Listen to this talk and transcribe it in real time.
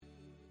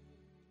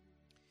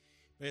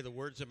May the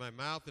words of my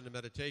mouth and the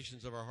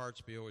meditations of our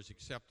hearts be always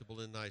acceptable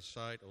in thy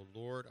sight, O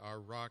Lord, our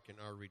rock and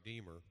our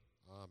redeemer.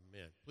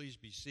 Amen. Please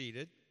be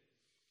seated.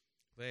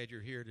 Glad you're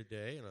here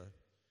today on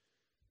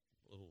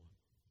a little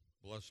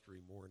blustery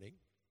morning.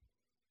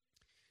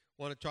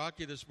 I want to talk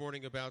to you this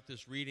morning about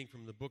this reading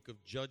from the book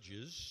of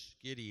Judges,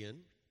 Gideon.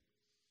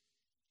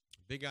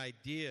 Big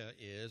idea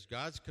is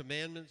God's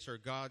commandments are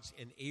God's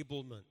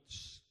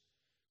enablements.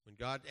 When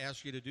God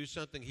asks you to do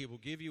something, he will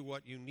give you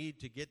what you need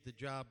to get the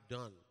job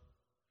done.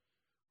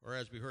 Or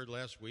as we heard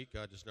last week,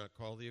 God does not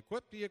call the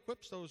equipped, he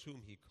equips those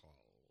whom he calls.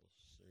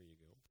 There you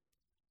go.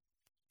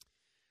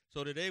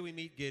 So today we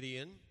meet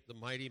Gideon, the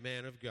mighty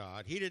man of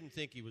God. He didn't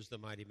think he was the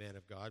mighty man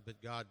of God,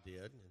 but God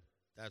did, and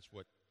that's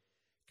what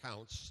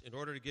counts. In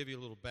order to give you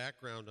a little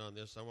background on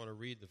this, I want to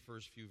read the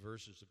first few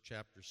verses of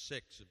chapter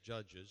 6 of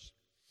Judges.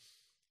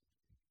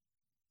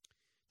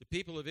 The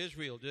people of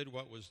Israel did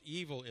what was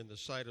evil in the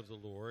sight of the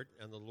Lord,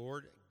 and the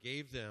Lord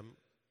gave them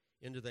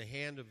into the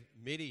hand of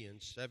Midian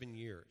 7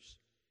 years.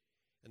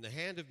 And the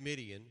hand of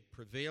Midian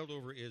prevailed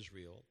over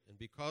Israel, and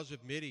because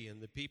of Midian,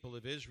 the people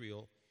of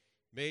Israel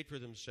made for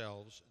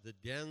themselves the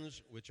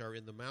dens which are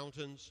in the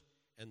mountains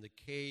and the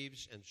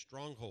caves and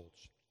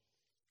strongholds.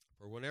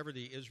 For whenever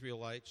the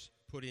Israelites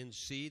put in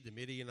seed, the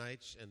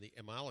Midianites and the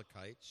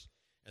Amalekites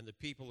and the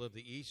people of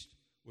the east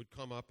would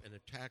come up and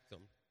attack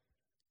them.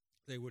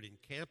 They would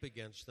encamp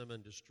against them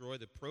and destroy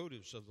the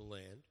produce of the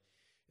land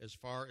as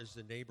far as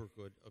the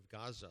neighborhood of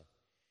Gaza,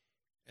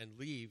 and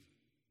leave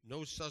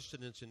no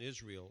sustenance in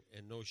Israel,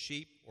 and no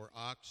sheep or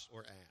ox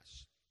or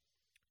ass.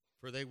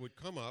 For they would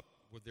come up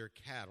with their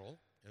cattle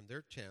and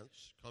their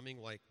tents, coming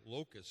like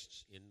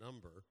locusts in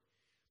number.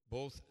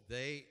 Both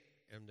they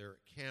and their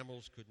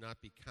camels could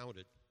not be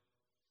counted,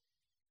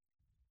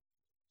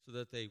 so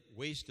that they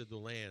wasted the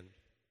land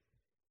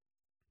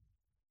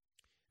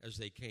as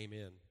they came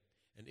in.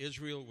 And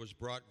Israel was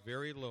brought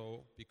very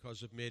low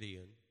because of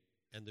Midian,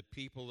 and the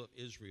people of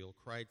Israel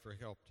cried for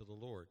help to the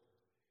Lord.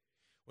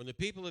 When the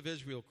people of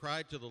Israel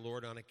cried to the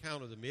Lord on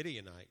account of the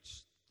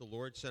Midianites, the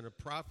Lord sent a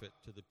prophet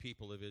to the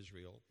people of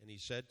Israel, and he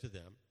said to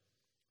them,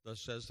 Thus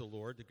says the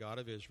Lord, the God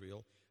of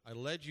Israel, I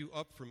led you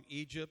up from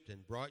Egypt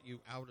and brought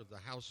you out of the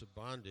house of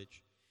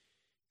bondage,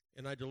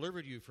 and I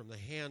delivered you from the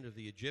hand of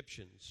the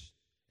Egyptians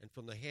and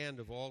from the hand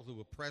of all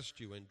who oppressed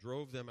you, and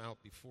drove them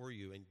out before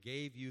you, and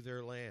gave you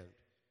their land.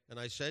 And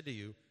I said to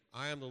you,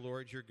 I am the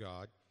Lord your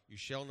God. You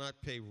shall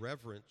not pay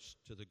reverence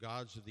to the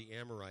gods of the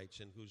Amorites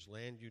in whose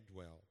land you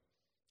dwell.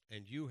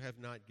 And you have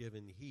not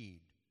given heed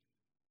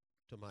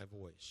to my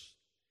voice.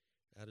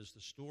 That is the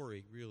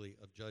story, really,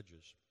 of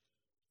Judges.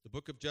 The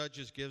book of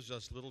Judges gives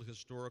us little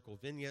historical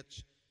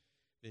vignettes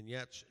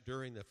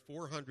during the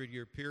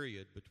 400-year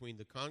period between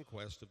the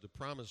conquest of the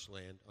Promised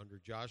Land under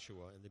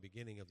Joshua and the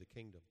beginning of the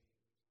kingdom.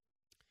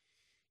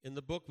 In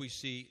the book, we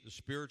see the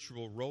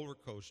spiritual roller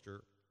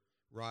coaster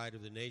ride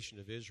of the nation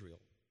of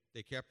Israel.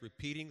 They kept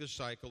repeating the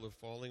cycle of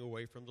falling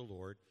away from the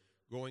Lord,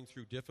 going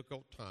through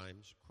difficult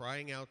times,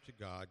 crying out to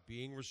God,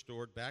 being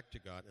restored back to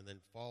God, and then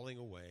falling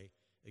away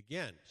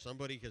again.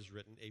 Somebody has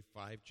written a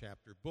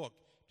 5-chapter book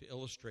to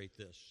illustrate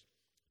this.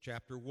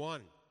 Chapter 1.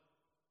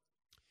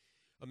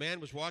 A man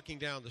was walking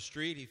down the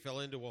street. He fell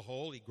into a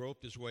hole. He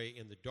groped his way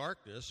in the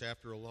darkness.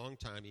 After a long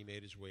time, he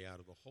made his way out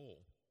of the hole.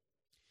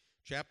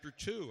 Chapter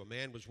 2. A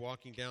man was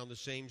walking down the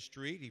same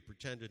street. He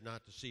pretended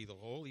not to see the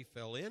hole. He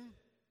fell in.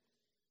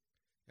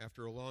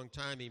 After a long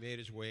time, he made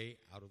his way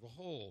out of the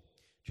hole.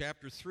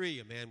 Chapter 3,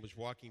 a man was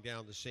walking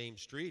down the same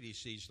street. He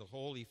sees the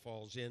hole. He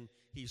falls in.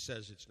 He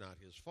says it's not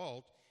his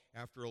fault.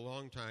 After a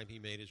long time, he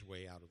made his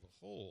way out of the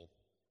hole.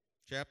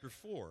 Chapter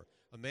 4,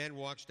 a man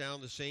walks down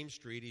the same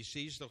street. He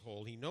sees the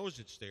hole. He knows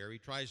it's there. He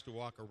tries to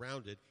walk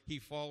around it. He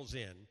falls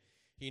in.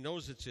 He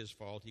knows it's his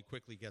fault. He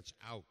quickly gets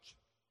out.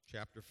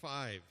 Chapter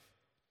 5,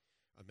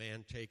 a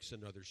man takes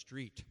another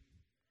street.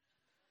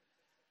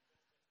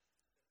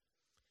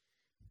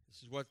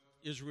 This is what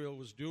Israel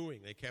was doing.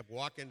 They kept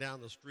walking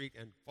down the street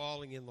and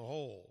falling in the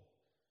hole.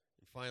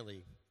 And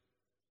finally,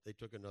 they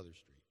took another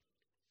street.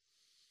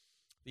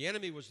 The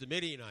enemy was the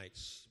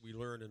Midianites, we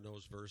learn in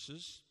those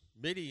verses.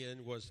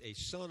 Midian was a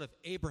son of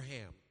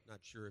Abraham. Not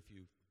sure if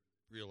you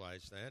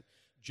realize that.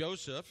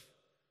 Joseph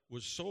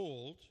was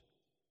sold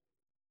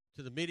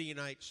to the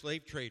Midianite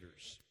slave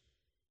traders.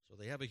 So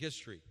they have a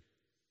history.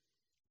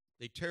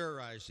 They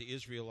terrorized the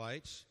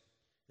Israelites.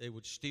 They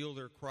would steal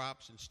their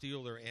crops and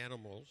steal their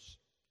animals.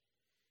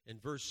 In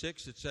verse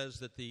 6, it says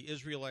that the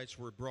Israelites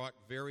were brought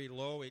very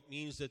low. It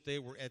means that they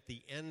were at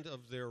the end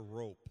of their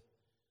rope.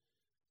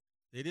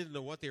 They didn't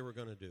know what they were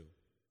going to do.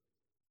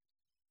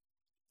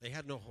 They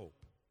had no hope.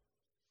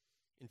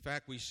 In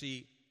fact, we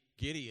see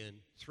Gideon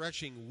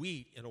threshing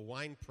wheat in a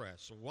wine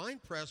press. A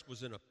wine press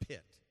was in a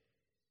pit.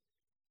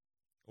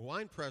 A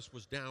wine press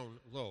was down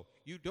low.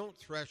 You don't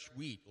thresh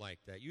wheat like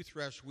that. You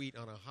thresh wheat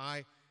on a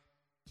high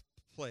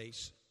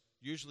place,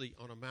 usually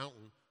on a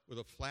mountain, with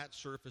a flat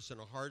surface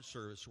and a hard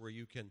surface where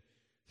you can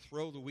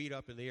throw the wheat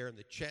up in the air and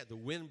the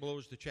wind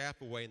blows the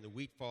chaff away and the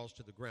wheat falls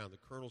to the ground. The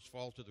kernels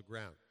fall to the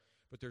ground.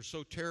 But they're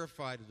so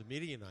terrified of the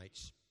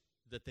Midianites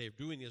that they're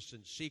doing this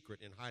in secret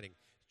and hiding.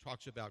 It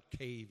talks about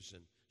caves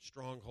and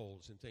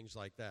strongholds and things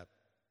like that.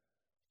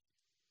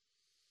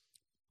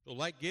 So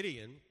like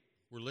Gideon,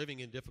 we're living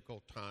in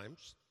difficult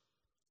times.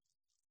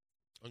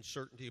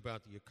 Uncertainty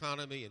about the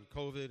economy and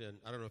COVID, and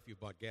I don't know if you've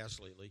bought gas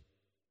lately.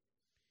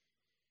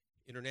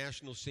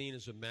 International scene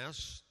is a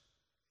mess.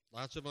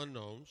 Lots of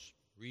unknowns,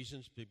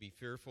 reasons to be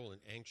fearful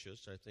and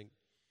anxious. I think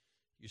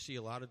you see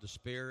a lot of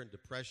despair and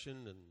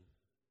depression and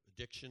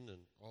addiction and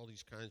all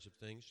these kinds of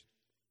things.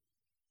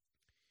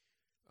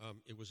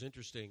 It was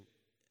interesting.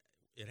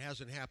 It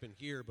hasn't happened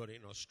here, but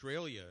in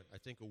Australia, I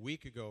think a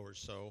week ago or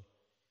so,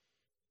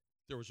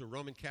 there was a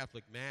Roman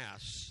Catholic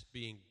Mass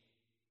being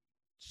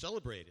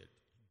celebrated.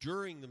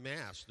 During the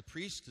Mass, the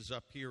priest is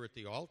up here at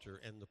the altar,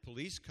 and the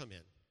police come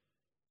in.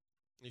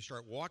 They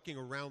start walking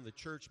around the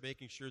church,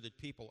 making sure that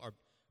people are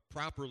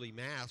properly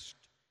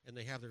masked and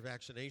they have their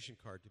vaccination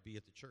card to be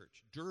at the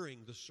church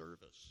during the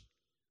service.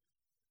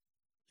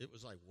 It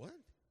was like, what?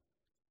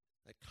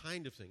 That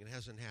kind of thing. It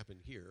hasn't happened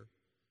here,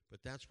 but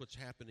that's what's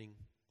happening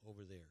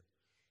over there.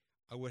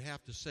 I would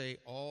have to say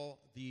all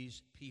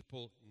these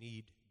people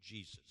need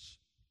Jesus.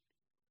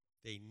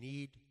 They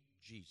need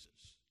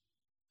Jesus.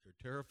 They're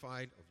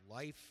terrified of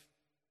life.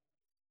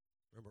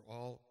 Remember,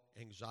 all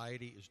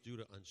anxiety is due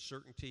to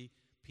uncertainty.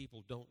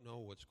 People don't know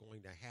what's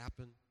going to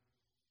happen,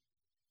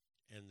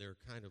 and they're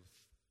kind of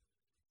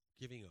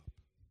giving up.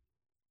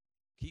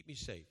 Keep me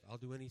safe. I'll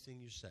do anything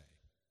you say.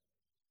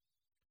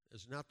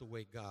 It's not the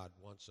way God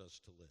wants us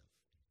to live.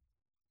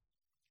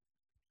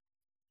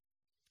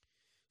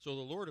 So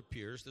the Lord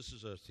appears. This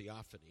is a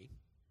theophany,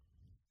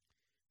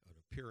 an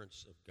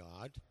appearance of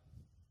God.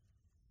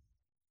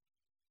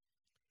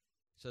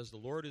 It says, the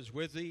Lord is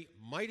with thee,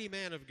 mighty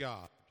man of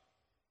God.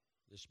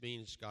 This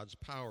means God's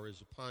power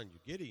is upon you.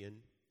 Gideon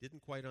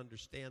didn't quite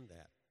understand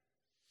that.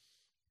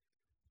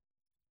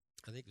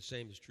 I think the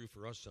same is true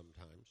for us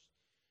sometimes.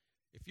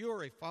 If you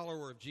are a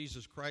follower of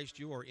Jesus Christ,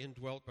 you are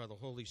indwelt by the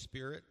Holy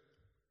Spirit,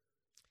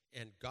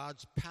 and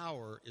God's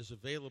power is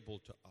available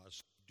to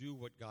us to do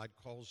what God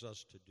calls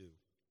us to do.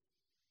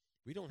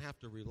 We don't have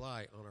to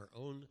rely on our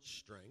own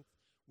strength.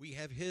 We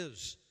have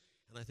His,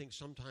 and I think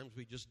sometimes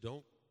we just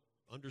don't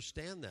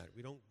understand that.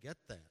 We don't get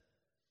that.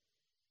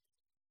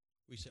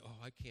 We say, oh,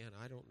 I can't,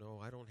 I don't know,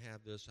 I don't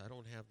have this, I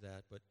don't have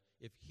that. But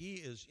if He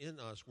is in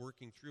us,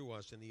 working through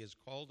us, and He has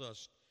called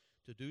us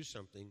to do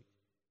something,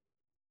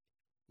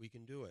 we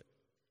can do it.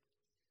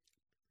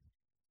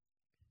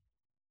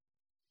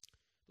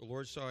 The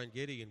Lord saw in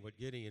Gideon what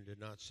Gideon did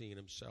not see in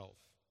himself.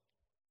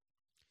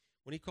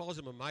 When He calls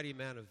him a mighty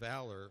man of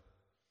valor,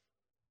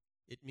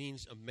 it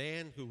means a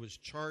man who was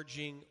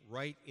charging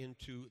right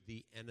into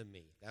the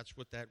enemy. That's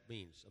what that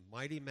means. A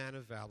mighty man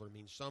of valor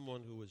means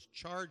someone who was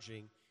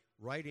charging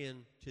right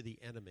into the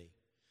enemy.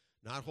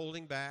 Not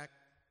holding back,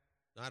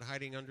 not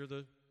hiding under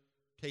the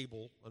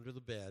table, under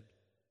the bed,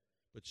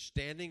 but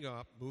standing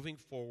up, moving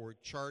forward,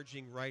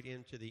 charging right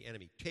into the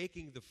enemy,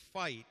 taking the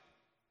fight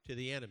to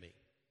the enemy.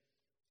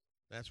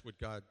 That's what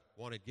God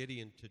wanted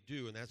Gideon to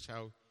do, and that's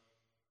how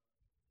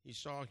He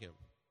saw him.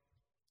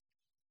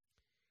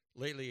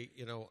 Lately,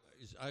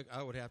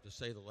 I would have to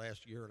say the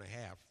last year and a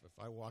half, if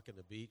I walk on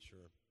the beach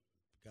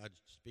or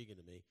God's speaking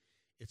to me,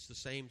 it's the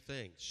same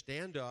thing.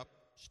 Stand up,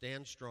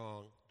 stand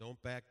strong,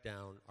 don't back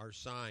down. Our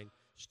sign,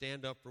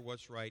 stand up for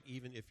what's right,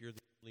 even if you're the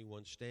only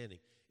one standing.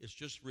 It's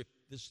just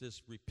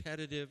this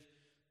repetitive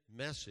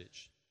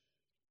message,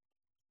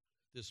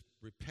 this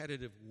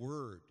repetitive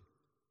word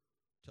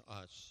to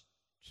us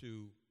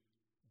to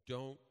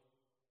don't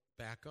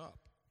back up.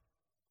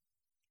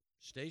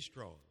 Stay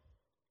strong.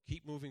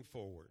 Keep moving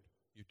forward.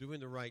 You're doing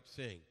the right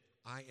thing.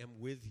 I am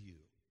with you.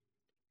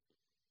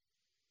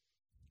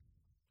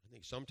 I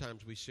think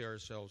sometimes we see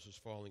ourselves as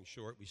falling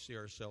short. We see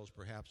ourselves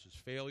perhaps as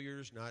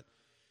failures,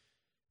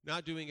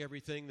 not doing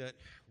everything that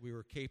we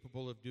were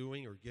capable of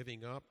doing or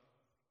giving up.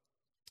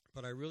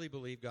 But I really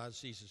believe God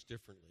sees us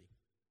differently.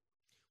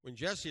 When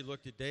Jesse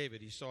looked at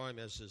David, he saw him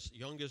as his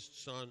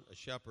youngest son, a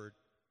shepherd,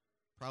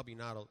 probably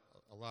not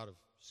a lot of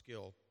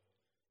skill.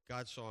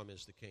 God saw him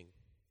as the king.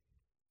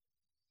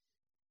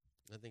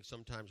 I think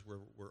sometimes we're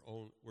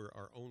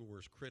our own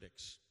worst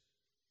critics.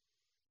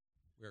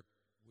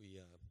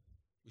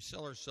 We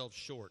sell ourselves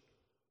short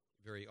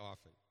very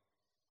often.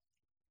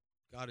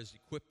 God has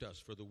equipped us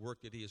for the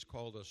work that He has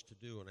called us to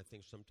do, and I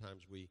think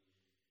sometimes we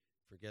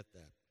forget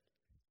that.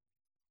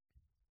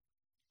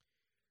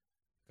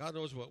 God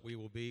knows what we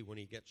will be when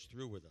He gets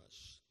through with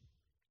us.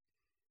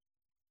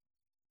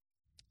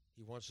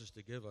 He wants us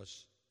to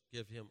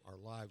give Him our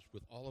lives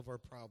with all of our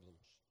problems.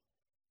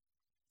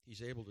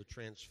 He's able to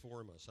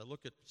transform us. I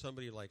look at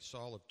somebody like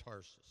Saul of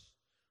Tarsus,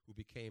 who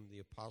became the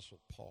Apostle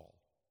Paul.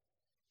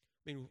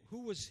 I mean,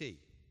 who was he?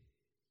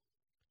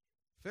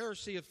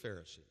 Pharisee of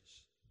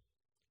Pharisees.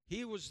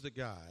 He was the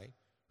guy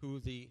who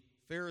the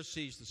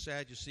Pharisees, the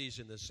Sadducees,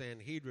 and the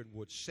Sanhedrin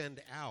would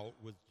send out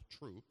with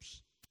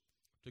troops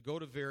to go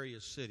to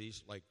various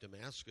cities like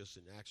Damascus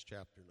in Acts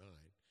chapter 9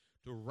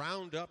 to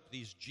round up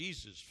these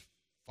Jesus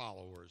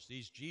followers,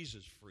 these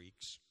Jesus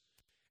freaks,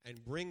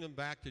 and bring them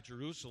back to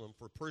Jerusalem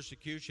for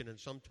persecution and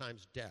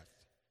sometimes death.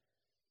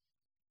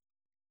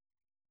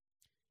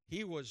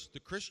 He was the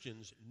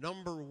Christians'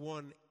 number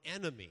one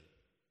enemy.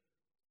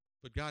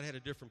 But God had a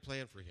different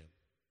plan for him.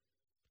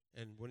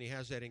 And when he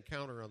has that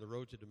encounter on the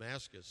road to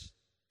Damascus,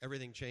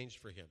 everything changed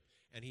for him.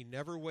 And he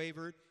never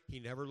wavered. He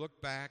never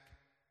looked back.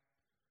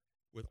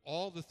 With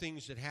all the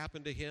things that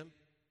happened to him,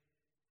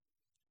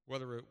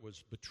 whether it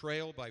was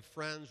betrayal by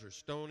friends or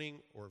stoning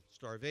or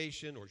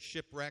starvation or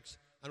shipwrecks,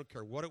 I don't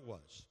care what it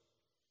was.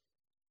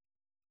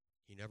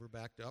 He never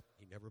backed up.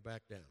 He never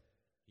backed down.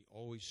 He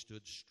always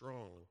stood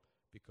strong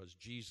because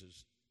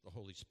Jesus, the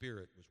Holy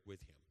Spirit, was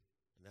with him.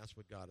 And that's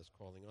what God is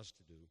calling us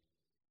to do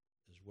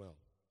as well.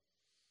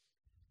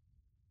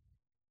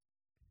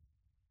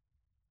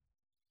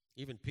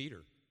 Even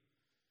Peter,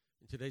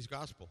 in today's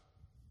gospel,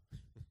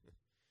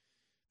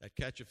 that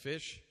catch of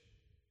fish,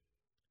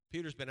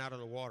 Peter's been out on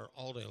the water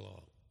all day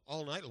long,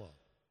 all night long.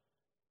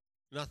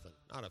 Nothing,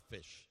 not a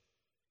fish.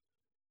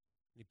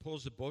 And he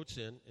pulls the boats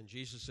in, and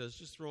Jesus says,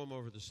 just throw them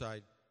over the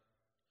side.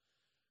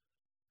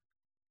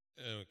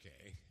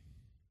 Okay.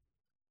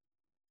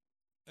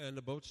 And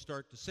the boats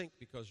start to sink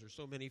because there's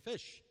so many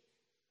fish.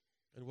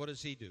 And what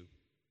does he do?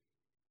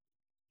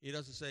 He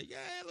doesn't say, yeah,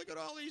 look at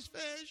all these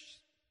fish.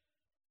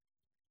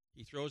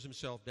 He throws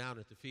himself down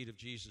at the feet of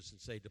Jesus and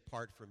say,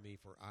 depart from me,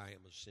 for I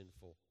am a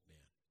sinful man.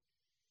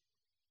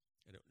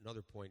 And at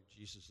another point,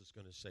 Jesus is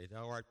going to say,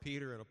 thou art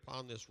Peter, and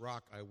upon this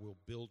rock I will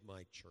build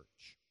my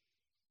church.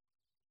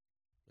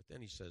 But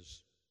then he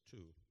says,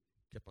 too,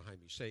 get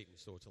behind me, Satan,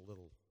 so it's a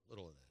little of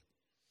that.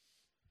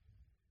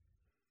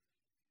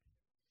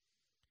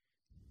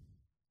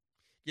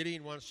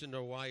 Gideon wants to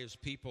know why his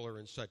people are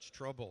in such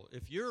trouble.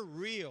 If you're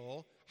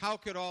real, how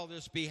could all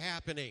this be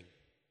happening?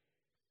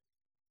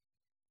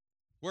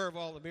 Where have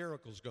all the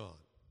miracles gone?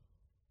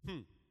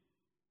 If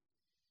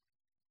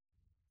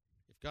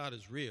God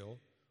is real,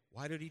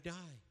 why did he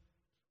die?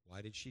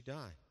 Why did she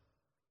die?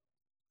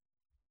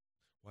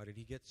 Why did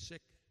he get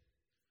sick?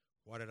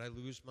 Why did I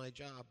lose my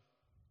job?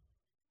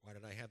 Why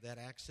did I have that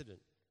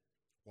accident?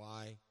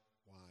 Why?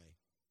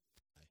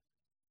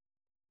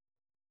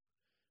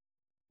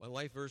 My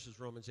life verse is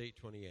Romans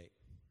 8:28.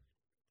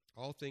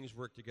 All things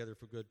work together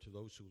for good to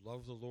those who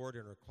love the Lord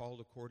and are called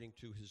according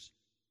to his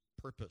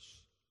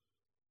purpose.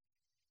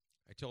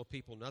 I tell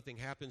people nothing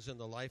happens in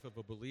the life of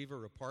a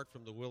believer apart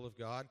from the will of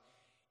God.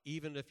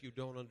 Even if you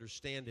don't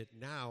understand it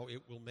now,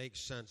 it will make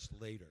sense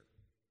later.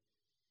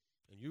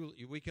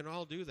 And we can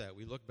all do that.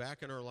 We look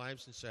back in our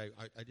lives and say,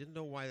 I didn't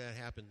know why that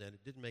happened then.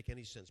 It didn't make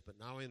any sense, but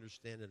now I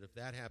understand it. If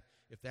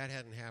that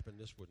hadn't happened,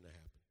 this wouldn't have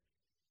happened.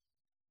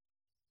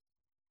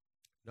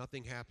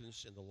 Nothing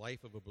happens in the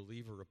life of a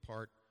believer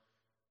apart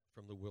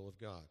from the will of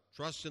God.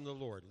 Trust in the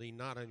Lord. Lean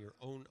not on your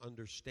own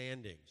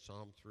understanding.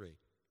 Psalm 3.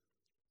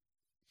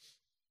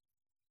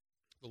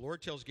 The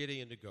Lord tells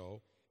Gideon to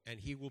go,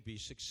 and he will be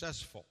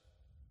successful.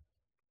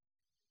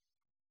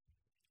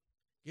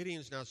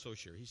 Gideon's not so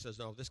sure. He says,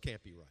 no, this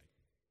can't be right.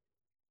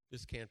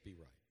 This can't be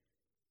right.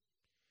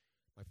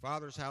 My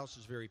father's house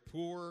is very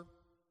poor.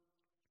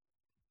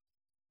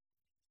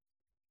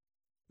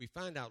 We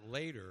find out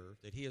later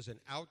that he is an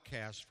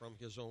outcast from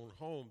his own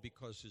home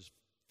because his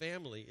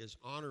family is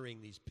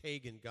honoring these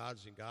pagan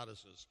gods and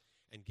goddesses,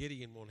 and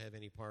Gideon won't have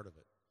any part of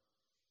it.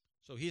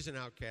 So he's an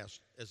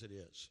outcast as it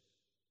is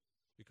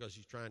because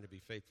he's trying to be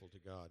faithful to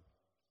God.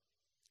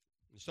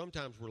 And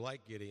sometimes we're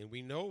like Gideon.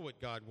 We know what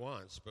God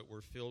wants, but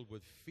we're filled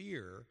with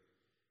fear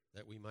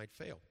that we might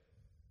fail.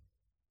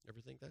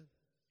 Ever think that?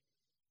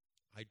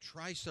 I'd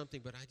try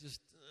something, but I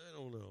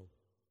don't know.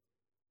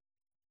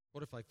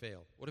 What if I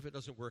fail? What if it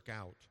doesn't work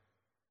out?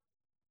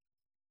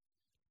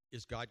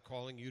 Is God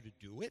calling you to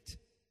do it?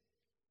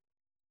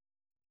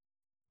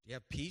 Do you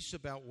have peace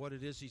about what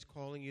it is he's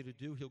calling you to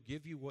do? He'll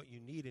give you what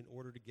you need in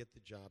order to get the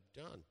job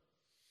done.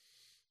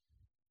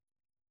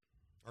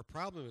 Our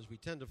problem is we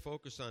tend to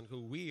focus on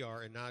who we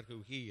are and not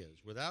who he is.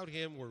 Without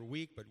him, we're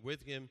weak, but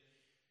with him,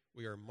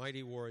 we are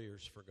mighty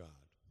warriors for God.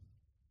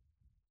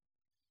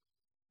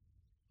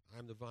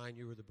 I'm the vine,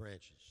 you are the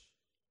branches.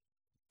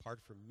 Apart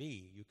from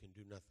me, you can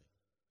do nothing.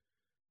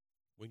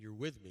 When you're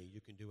with me,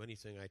 you can do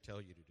anything I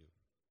tell you to do.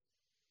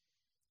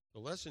 The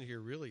lesson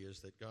here really is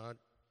that God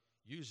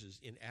uses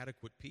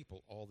inadequate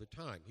people all the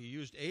time. He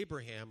used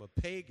Abraham,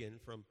 a pagan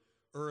from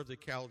Ur of the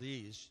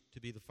Chaldees, to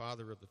be the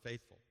father of the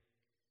faithful.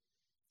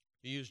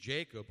 He used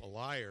Jacob, a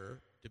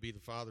liar, to be the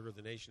father of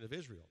the nation of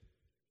Israel.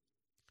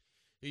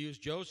 He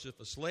used Joseph,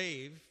 a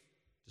slave,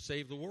 to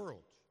save the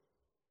world.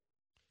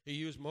 He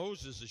used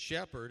Moses, a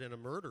shepherd and a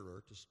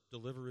murderer, to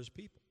deliver his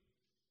people.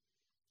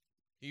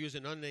 He used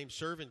an unnamed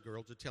servant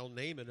girl to tell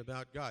Naaman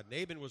about God.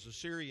 Naaman was a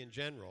Syrian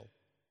general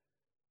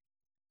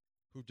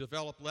who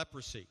developed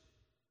leprosy.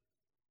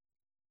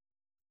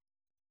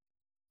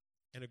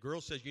 And a girl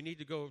says, you need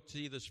to go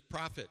see this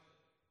prophet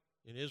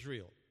in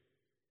Israel,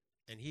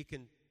 and he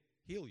can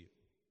heal you.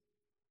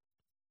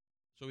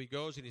 So he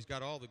goes, and he's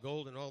got all the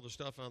gold and all the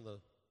stuff on the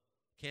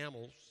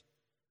camels,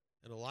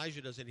 and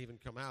Elijah doesn't even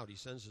come out. He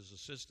sends his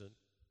assistant,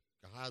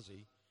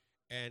 Gehazi,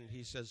 and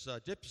he says,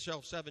 dip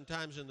yourself 7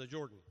 times in the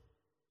Jordan.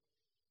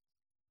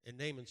 And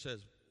Naaman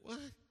says, what?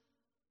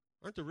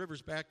 Aren't the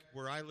rivers back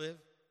where I live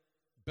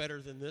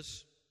better than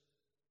this?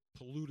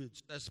 polluted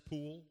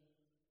cesspool.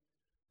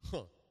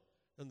 Huh.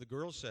 And the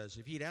girl says,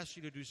 if he'd asked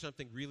you to do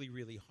something really,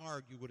 really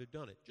hard, you would have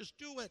done it. Just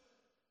do it.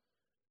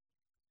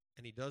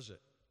 And he does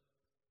it.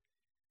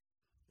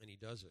 And he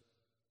does it.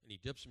 And he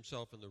dips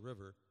himself in the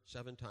river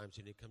 7 times,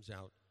 and he comes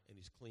out, and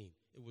he's clean.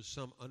 It was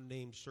some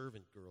unnamed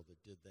servant girl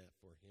that did that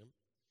for him.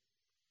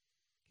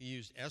 He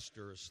used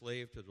Esther, a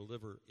slave, to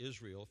deliver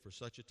Israel. For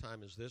such a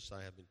time as this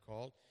I have been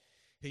called.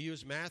 He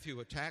used Matthew,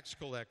 a tax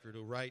collector,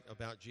 to write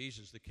about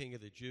Jesus, the King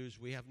of the Jews.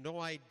 We have no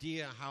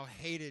idea how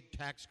hated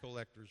tax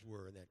collectors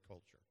were in that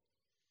culture.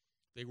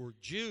 They were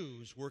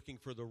Jews working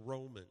for the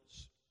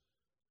Romans.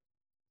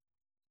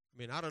 I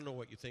mean, I don't know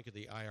what you think of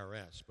the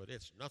IRS, but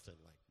it's nothing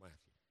like Matthew.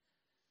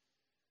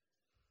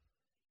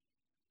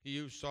 He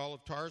used Saul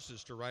of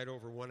Tarsus to write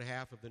over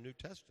 1/2 of the New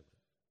Testament.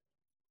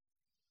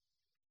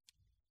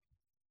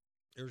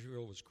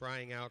 Israel was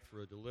crying out for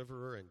a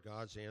deliverer, and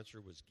God's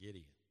answer was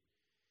Gideon.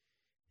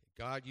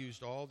 God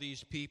used all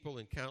these people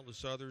and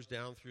countless others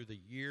down through the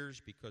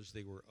years because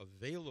they were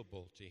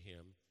available to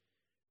him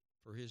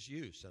for his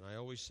use. And I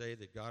always say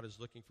that God is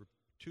looking for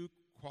 2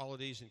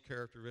 qualities and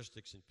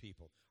characteristics in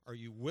people. Are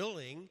you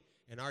willing,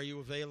 and are you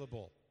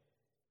available?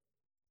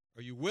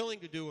 Are you willing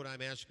to do what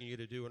I'm asking you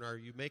to do, and are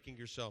you making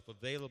yourself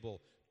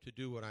available to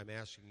do what I'm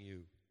asking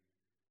you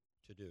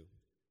to do?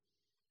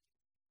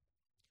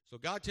 So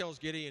God tells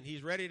Gideon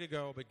he's ready to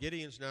go, but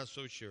Gideon's not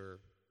so sure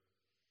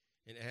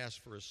and asks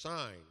for a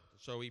sign.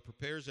 So he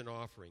prepares an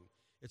offering.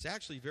 It's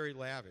actually very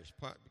lavish.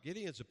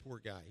 Gideon's a poor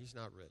guy. He's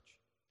not rich.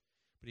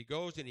 But he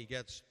goes and he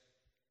gets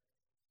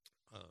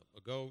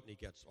a goat, and he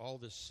gets all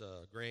this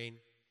grain,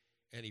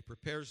 and he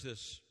prepares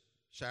this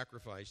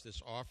sacrifice,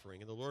 this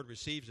offering, and the Lord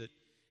receives it,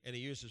 and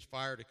he uses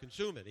fire to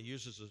consume it. He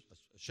uses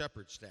a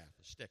shepherd's staff,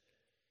 a stick.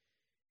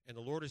 And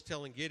the Lord is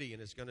telling Gideon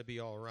it's going to be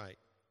all right.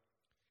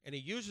 And he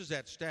uses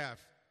that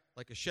staff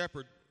like a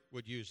shepherd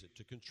would use it,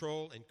 to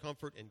control and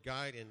comfort and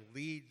guide and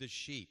lead the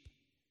sheep.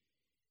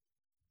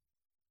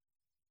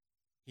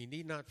 He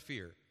need not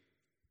fear.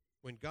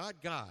 When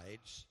God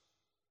guides,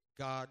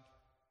 God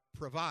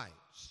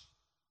provides.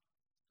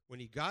 When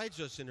he guides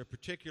us in a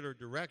particular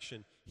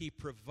direction, he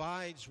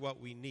provides what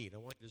we need. I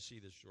want you to see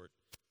this short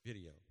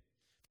video.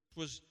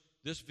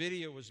 This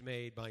video was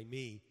made by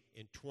me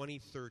in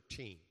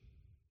 2013.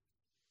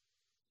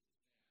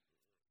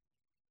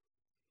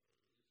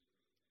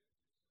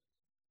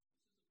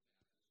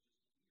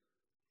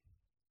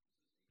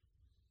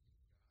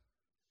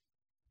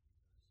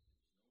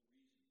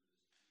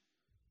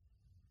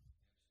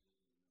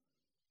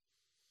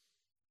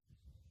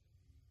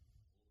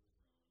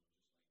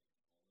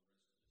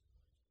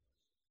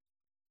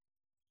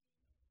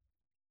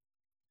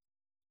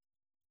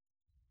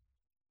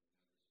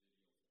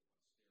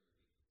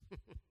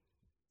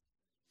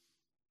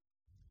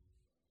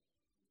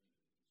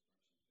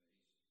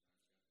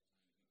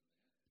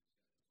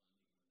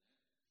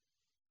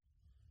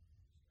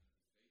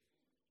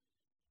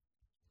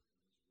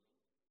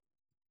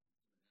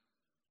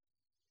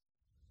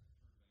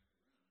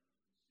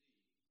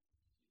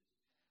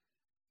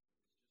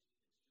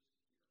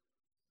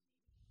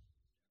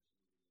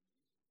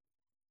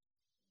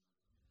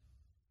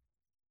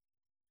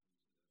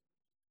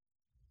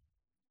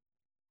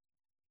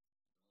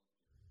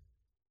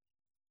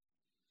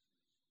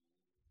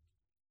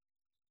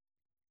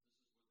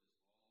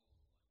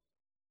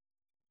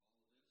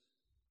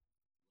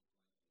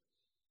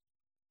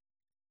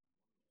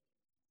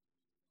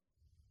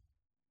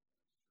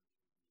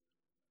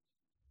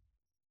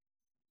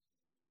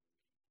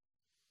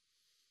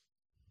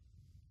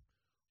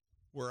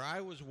 Where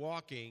I was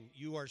walking,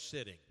 you are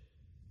sitting.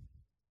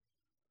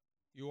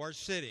 You are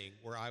sitting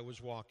where I was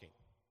walking.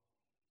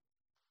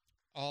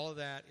 All of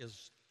that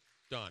is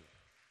done.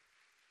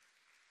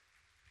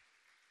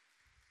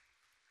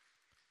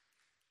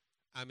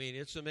 I mean,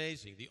 it's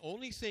amazing. The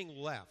only thing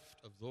left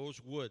of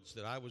those woods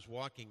that I was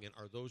walking in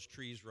are those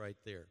trees right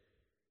there.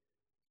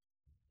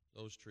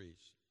 Those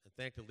trees. And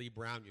thanks to Lee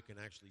Brown, you can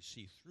actually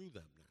see through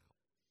them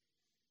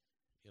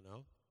now. You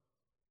know?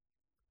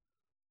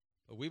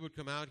 But we would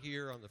come out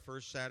here on the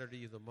first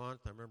Saturday of the month.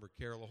 I remember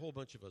Carol, a whole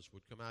bunch of us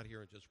would come out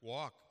here and just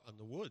walk on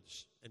the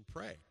woods and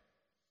pray.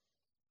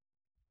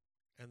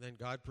 And then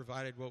God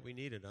provided what we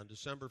needed. On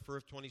December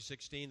 1st,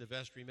 2016, the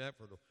vestry met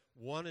for the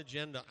one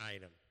agenda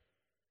item.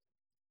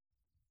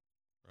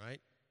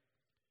 Right?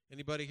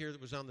 Anybody here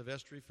that was on the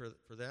vestry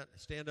for that?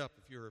 Stand up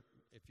if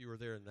you were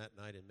there that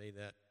night and made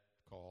that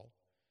call.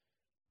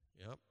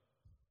 Yep.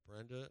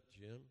 Brenda,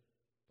 Jim,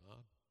 Bob.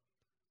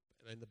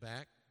 In the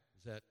back,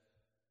 is that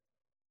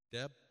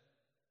Deb?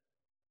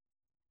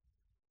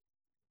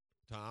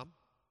 Tom?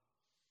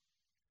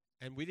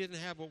 And we didn't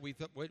have what we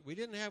thought. We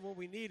didn't have what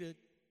we needed,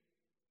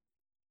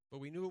 but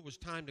we knew it was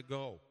time to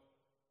go.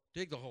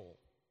 Dig the hole.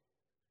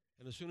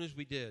 And as soon as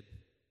we did,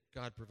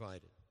 God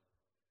provided.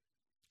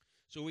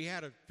 So we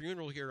had a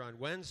funeral here on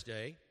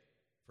Wednesday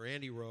for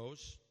Andy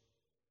Rose.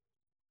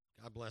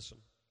 God bless him.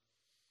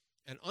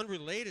 And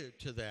unrelated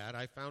to that,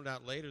 I found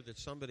out later that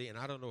somebody, and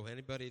I don't know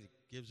anybody that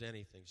gives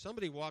anything,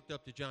 somebody walked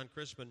up to John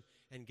Crispin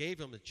and gave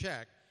him a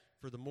check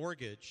for the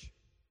mortgage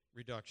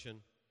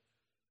reduction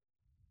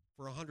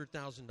for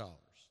 $100,000.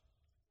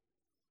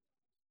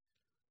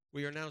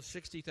 We are now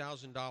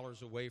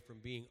 $60,000 away from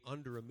being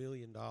under $1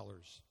 million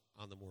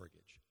on the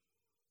mortgage.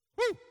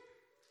 Woo!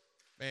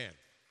 Man.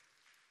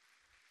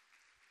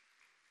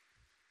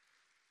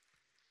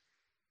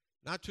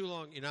 Not too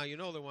long, you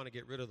know they want to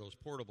get rid of those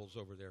portables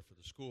over there for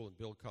the school and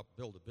build a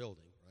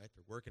building, right?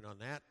 They're working on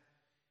that.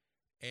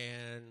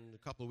 And a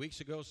couple of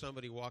weeks ago,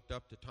 somebody walked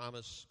up to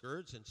Thomas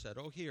Gerds and said,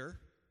 here's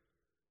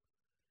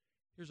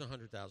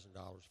 $100,000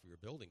 for your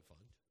building fund.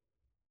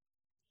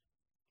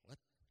 What?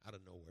 Out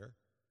of nowhere.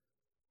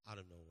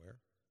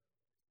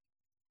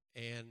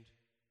 And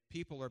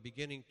people are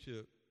beginning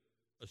to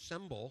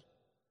assemble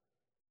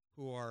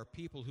who are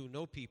people who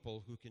know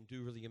people who can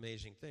do really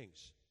amazing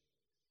things.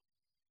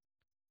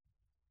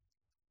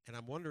 And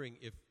I'm wondering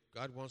if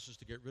God wants us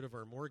to get rid of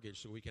our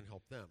mortgage so we can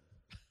help them.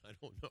 I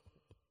don't know.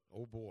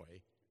 Oh,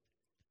 boy.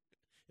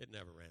 It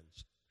never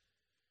ends.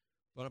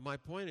 But my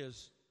point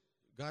is,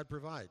 God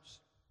provides.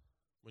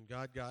 When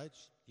God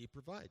guides, He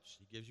provides.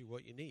 He gives you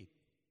what you need,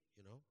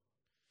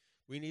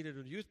 We needed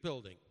a youth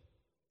building.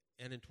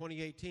 And in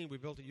 2018, we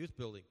built a youth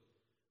building.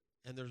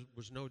 And there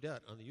was no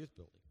debt on the youth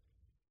building.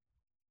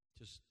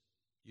 Just,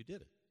 you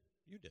did it.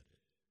 You did it.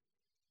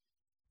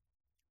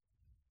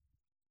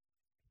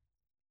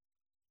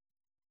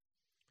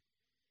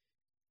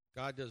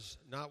 God does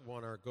not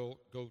want our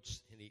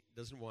goats, and He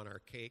doesn't want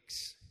our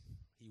cakes.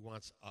 He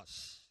wants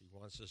us. He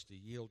wants us to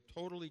yield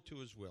totally to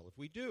His will. If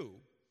we do,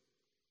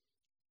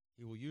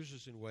 He will use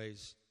us in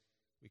ways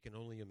we can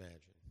only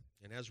imagine.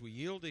 And as we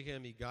yield to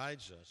Him, He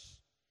guides us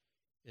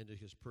into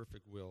His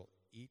perfect will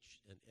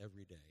each and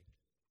every day.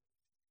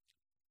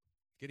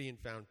 Gideon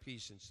found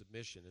peace in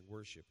submission and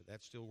worship, and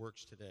that still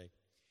works today.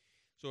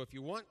 So if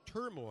you want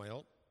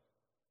turmoil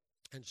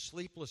and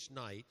sleepless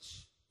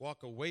nights,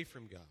 walk away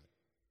from God.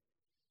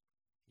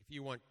 If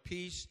you want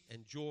peace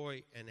and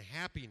joy and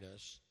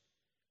happiness,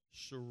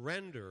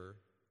 surrender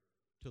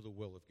to the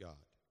will of God.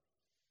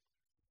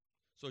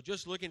 So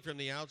just looking from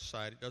the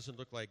outside, it doesn't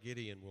look like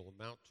Gideon will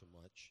amount to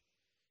much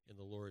in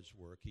the Lord's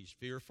work. He's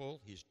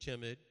fearful, he's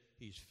timid,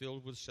 he's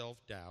filled with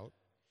self-doubt.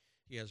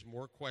 He has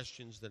more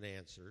questions than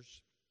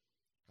answers.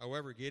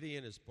 However,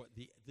 Gideon is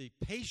the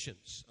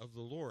patience of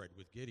the Lord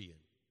with Gideon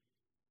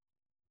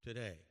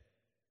today.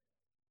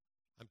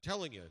 I'm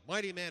telling you,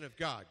 mighty man of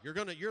God, you're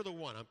the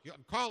one.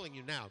 I'm calling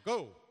you now.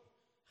 Go.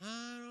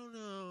 I don't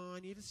know. I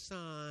need a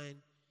sign.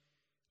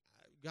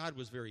 God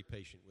was very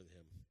patient with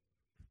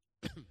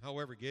him.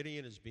 However,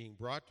 Gideon is being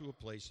brought to a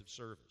place of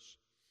service.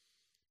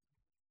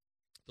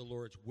 The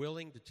Lord's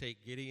willing to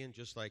take Gideon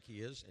just like he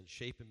is and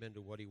shape him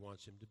into what He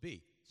wants him to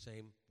be.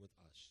 Same with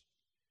us.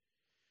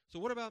 So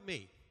what about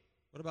me?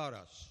 What about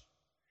us?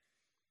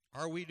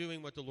 Are we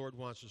doing what the Lord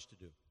wants us to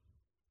do?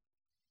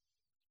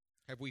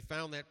 Have we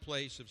found that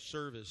place of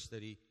service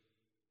that He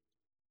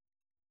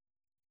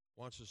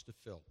wants us to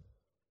fill?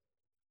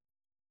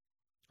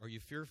 Are you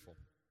fearful?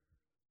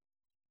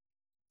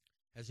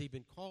 Has He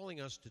been calling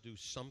us to do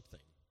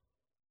something,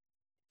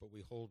 but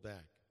we hold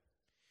back?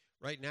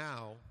 Right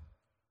now,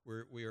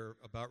 we are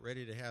about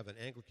ready to have an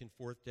Anglican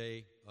Fourth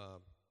Day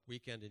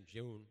weekend in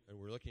June, and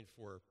we're looking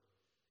for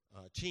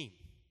a team.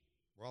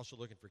 We're also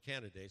looking for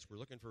candidates. We're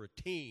looking for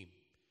a team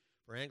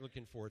for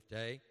Anglican Fourth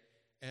Day.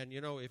 And,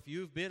 if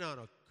you've been on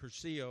a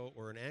Cursillo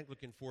or an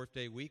Anglican Fourth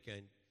Day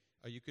weekend,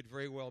 you could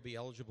very well be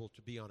eligible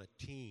to be on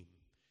a team.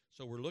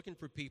 So we're looking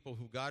for people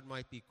who God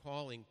might be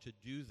calling to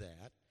do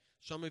that.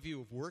 Some of you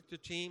have worked a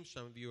team.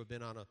 Some of you have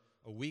been on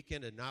a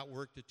weekend and not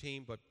worked a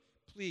team. But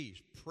please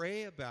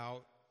pray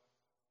about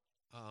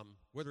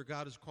whether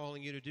God is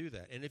calling you to do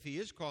that. And if He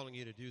is calling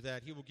you to do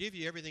that, He will give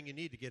you everything you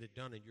need to get it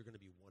done, and you're going to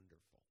be wonderful.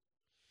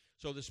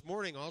 So this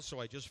morning also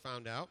I just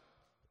found out,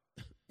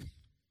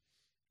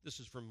 this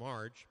is from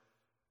Marge.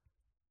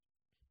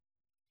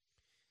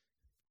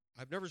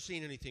 I've never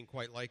seen anything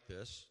quite like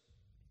this.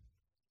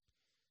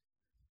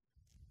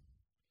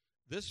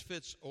 This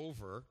fits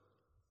over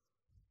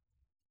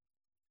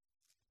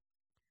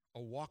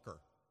a walker,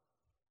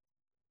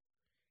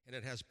 and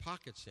it has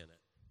pockets in it.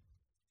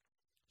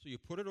 So you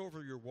put it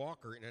over your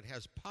walker, and it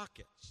has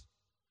pockets.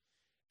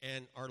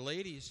 And our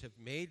ladies have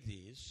made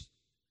these.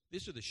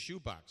 These are the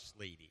shoebox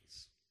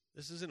ladies.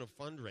 This isn't a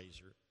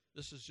fundraiser.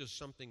 This is just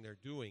something they're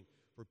doing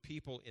for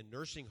people in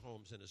nursing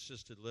homes and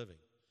assisted living.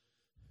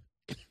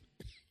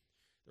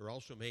 They're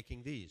also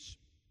making these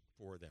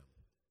for them.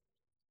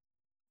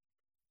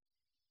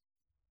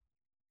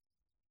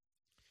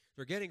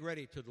 They're getting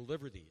ready to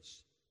deliver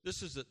these.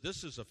 This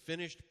is a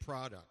finished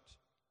product.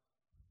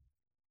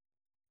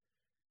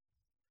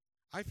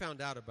 I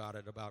found out about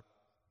it about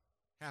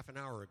half an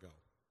hour ago,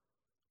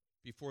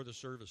 before the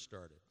service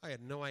started. I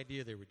had no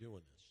idea they were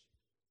doing this.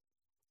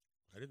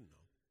 I didn't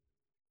know.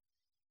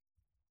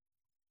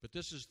 But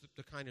this is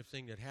the kind of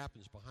thing that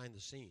happens behind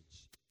the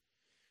scenes.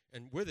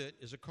 And with it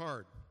is a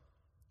card.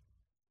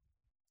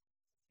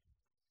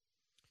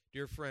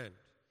 Dear friend,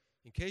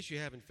 in case you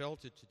haven't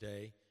felt it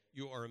today,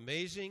 you are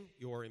amazing,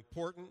 you are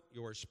important,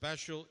 you are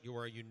special, you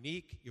are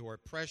unique, you are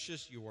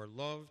precious, you are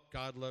loved,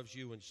 God loves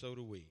you, and so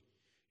do we.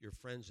 your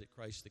friends at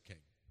Christ the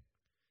King.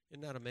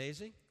 Isn't that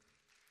amazing?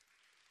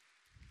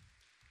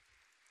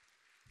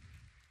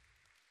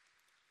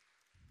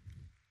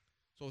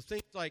 So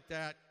things like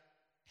that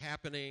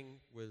happening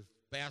with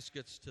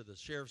baskets to the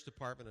sheriff's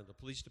department and the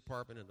police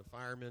department and the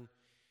firemen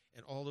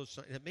and all those,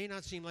 it may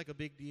not seem like a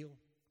big deal,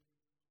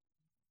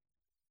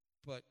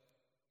 but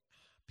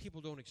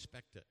people don't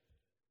expect it.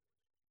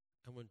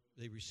 And when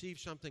they receive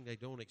something they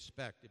don't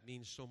expect, it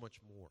means so much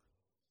more.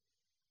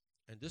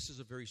 And this is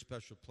a very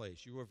special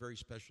place. You are very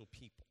special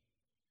people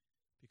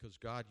because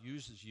God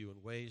uses you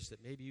in ways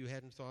that maybe you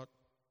hadn't thought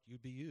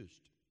you'd be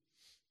used.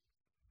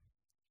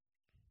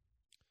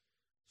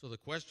 So the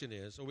question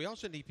is, we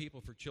also need people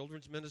for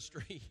children's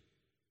ministry.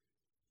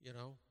 You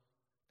know,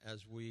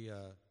 as we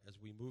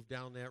move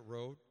down that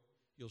road,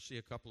 you'll see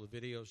a couple of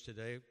videos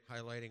today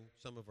highlighting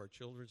some of our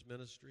children's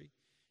ministry.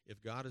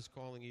 If God is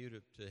calling you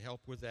to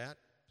help with that,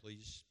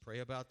 please pray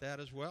about that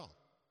as well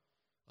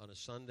on a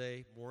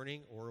Sunday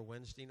morning or a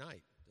Wednesday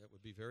night. That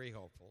would be very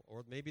helpful.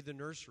 Or maybe the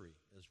nursery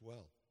as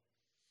well.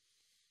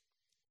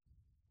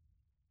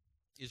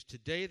 Is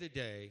today the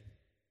day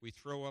we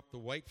throw up the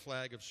white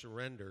flag of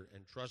surrender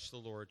and trust the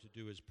Lord to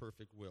do his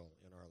perfect will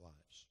in our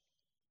lives?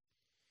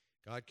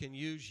 God can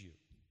use you,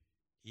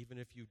 even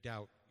if you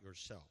doubt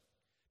yourself.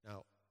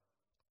 Now,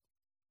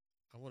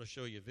 I want to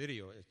show you a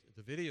video.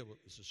 The video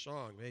is a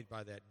song made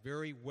by that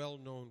very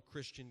well-known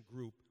Christian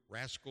group,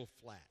 Rascal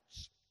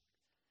Flatts.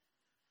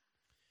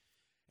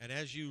 And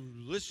as you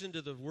listen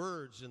to the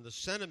words and the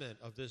sentiment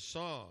of this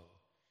song,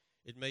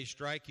 it may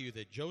strike you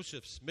that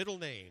Joseph's middle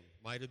name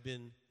might have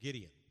been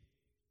Gideon.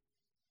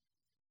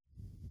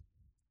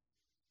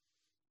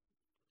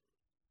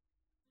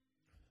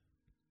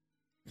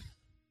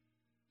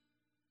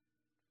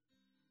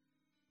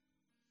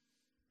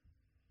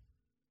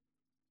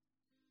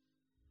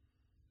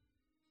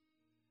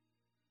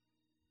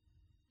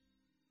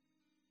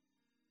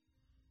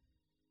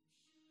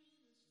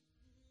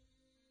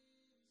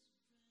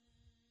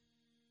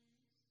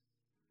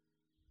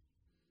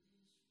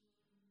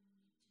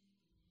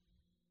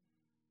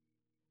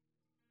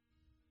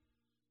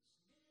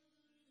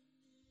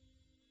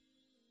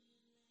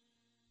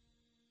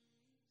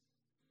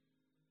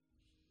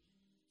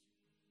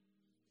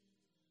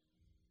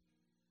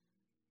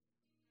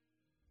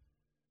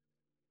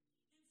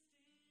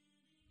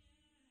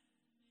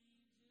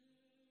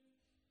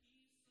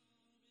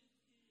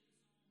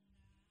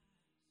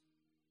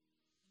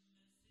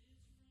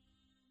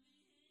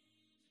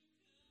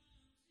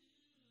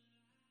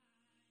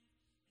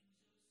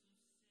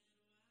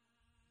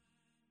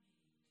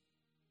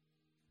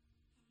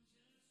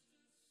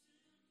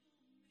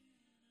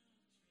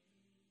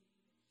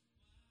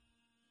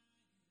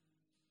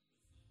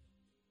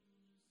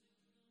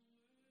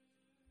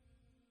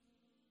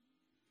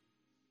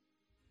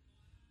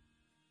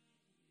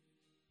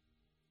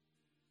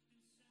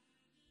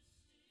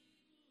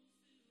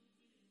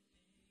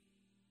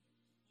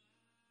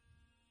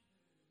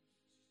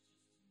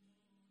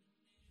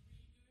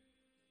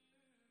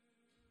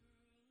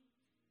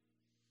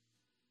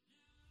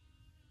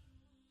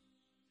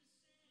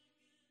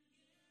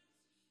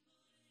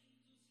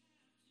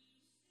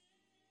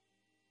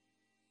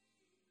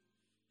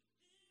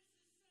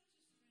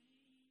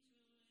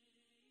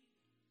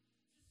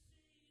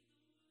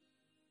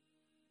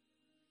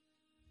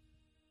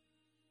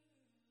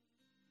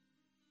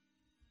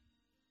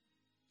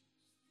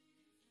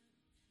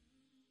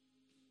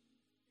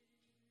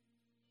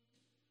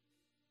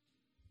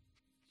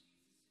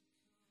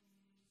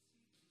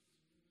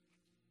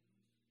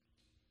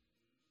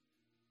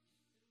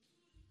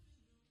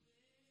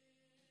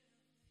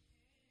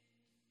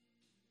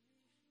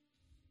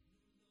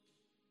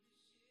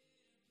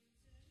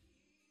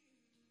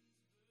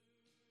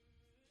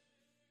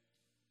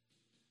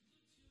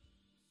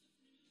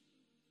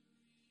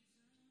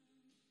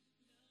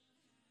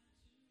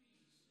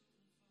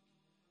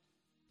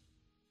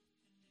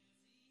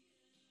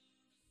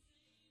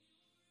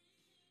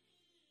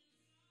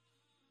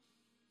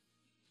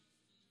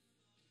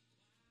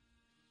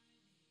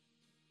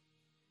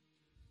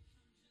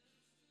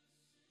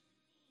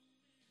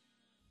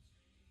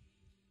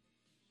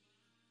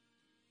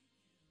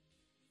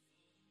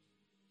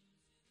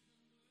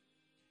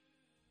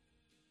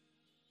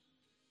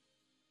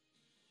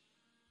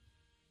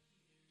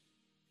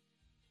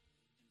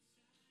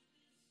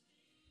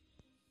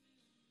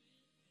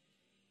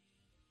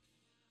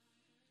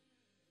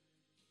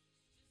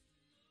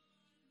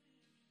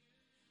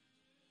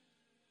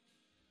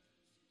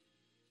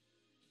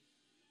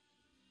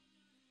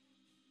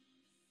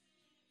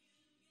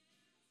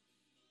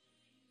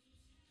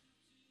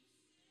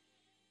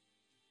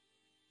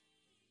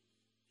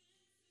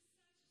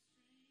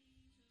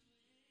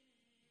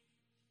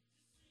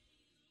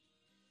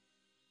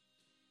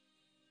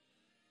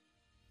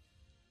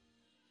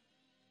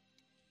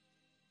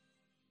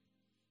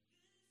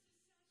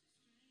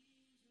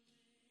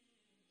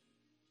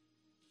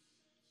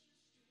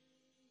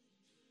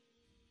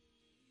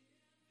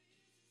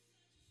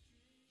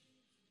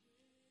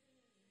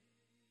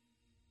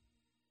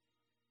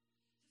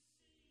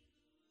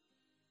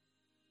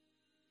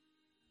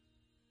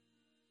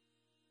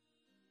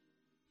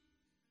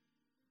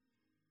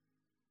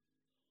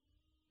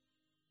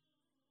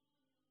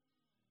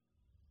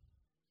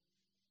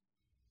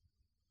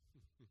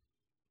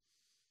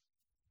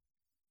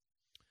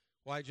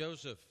 Why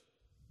Joseph?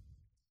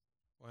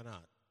 Why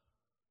not?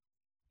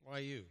 Why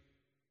you?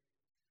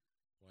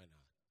 Why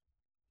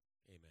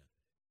not?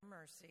 Amen.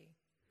 Mercy.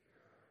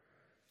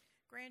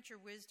 Grant your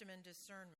wisdom and discernment